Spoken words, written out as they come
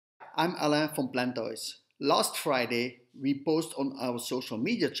I'm Alain from PlanToys. Last Friday, we posted on our social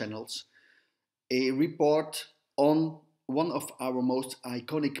media channels a report on one of our most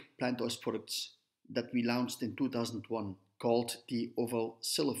iconic PlanToys products that we launched in 2001 called the Oval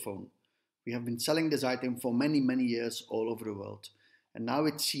Xylophone. We have been selling this item for many years all over the world. And now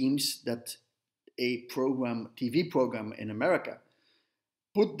it seems that a TV program in America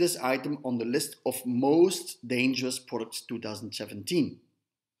put this item on the list of most dangerous products 2017.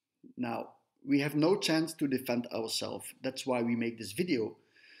 Now, we have no chance to defend ourselves. That's why we make this video.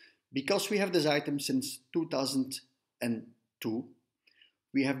 Because we have this item since 2002,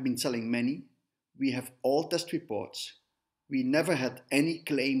 we have been selling many. We have all test reports. We never had any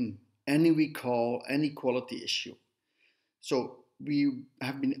claim, any recall, any quality issue. So we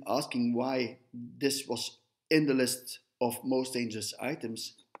have been asking why this was in the list of most dangerous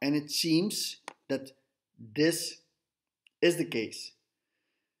items, and it seems that this is the case.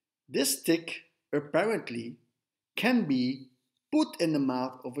 This stick apparently can be put in the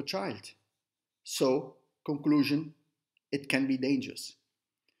mouth of a child. So, conclusion, it can be dangerous.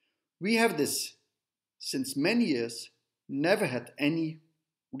 We have this since many years, never had any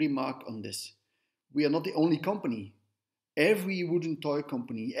remark on this. We are not the only company. Every wooden toy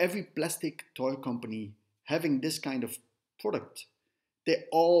company, every plastic toy company having this kind of product, they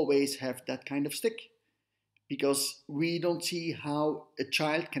always have that kind of stick. Because we don't see how a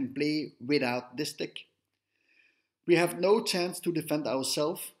child can play without this stick. We have no chance to defend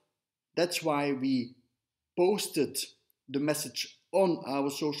ourselves. That's why we posted the message on our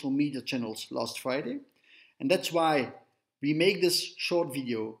social media channels last Friday. And that's why we make this short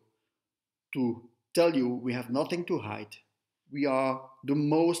video to tell you we have nothing to hide. We are the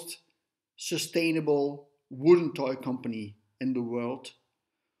most sustainable wooden toy company in the world.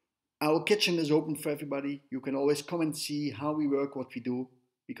 Our kitchen is open for everybody. You can always come and see how we work, what we do,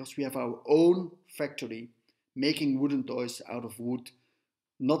 because we have our own factory making wooden toys out of wood,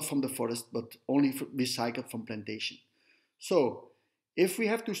 not from the forest, but only recycled from plantation. So, if we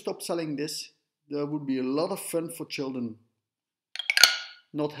have to stop selling this, there would be a lot of fun for children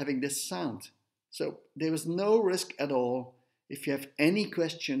not having this sound. So, there is no risk at all. If you have any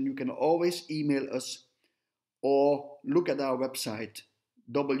question, you can always email us or look at our website,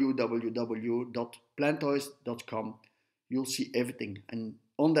 www.plantoys.com. You'll see everything, and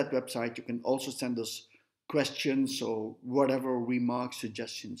on that website you can also send us questions or whatever remarks,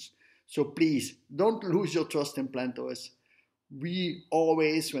 suggestions. So please don't lose your trust in PlanToys. We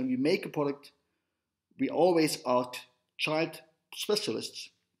always, when we make a product, we always ask child specialists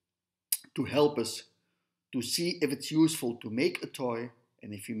to help us to see if it's useful to make a toy,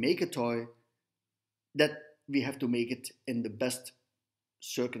 and if you make a toy, that we have to make it in the best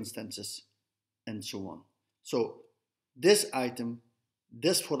circumstances and so on. So this item,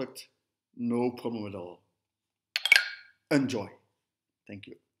 this product, no problem at all. Enjoy. Thank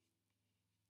you.